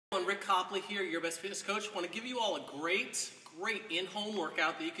Rick Copley here, Your Best Fitness Coach. I want to give you all a great in-home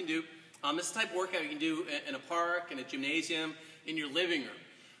workout that you can do. This is the type of workout you can do in a park, in a gymnasium, in your living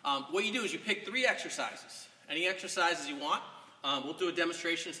room. What you do is you pick 3 exercises, any exercises you want. We'll do a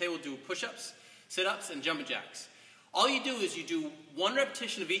demonstration. Say we'll do push-ups, sit-ups, and jumping jacks. All you do is you do 1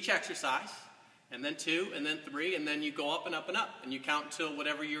 repetition of each exercise, and then 2, and then 3, and then you go up and up and up, and you count till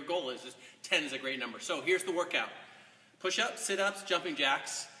whatever your goal is. 10 is a great number. So here's the workout. Push-ups, sit-ups, jumping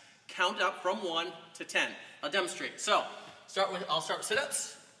jacks. Count up from 1 to 10. I'll demonstrate. So, I'll start with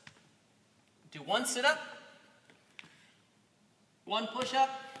sit-ups. Do 1 sit-up, 1 push-up,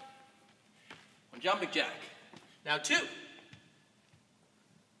 1 jumping jack. Now 2.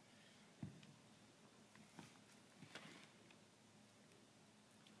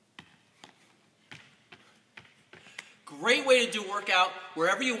 Great way to do a workout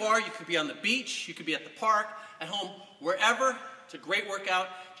wherever you are. You could be on the beach, you could be at the park, at home, wherever. It's a great workout.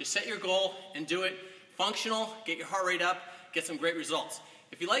 Just set your goal and do it. Functional, get your heart rate up, get some great results.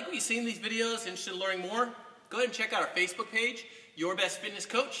 If you like what you see in these videos, interested in learning more, go ahead and check out our Facebook page, Your Best Fitness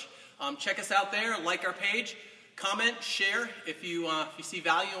Coach. Check us out there, like our page, comment, share if you see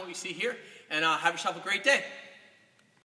value in what you see here, and have yourself a great day.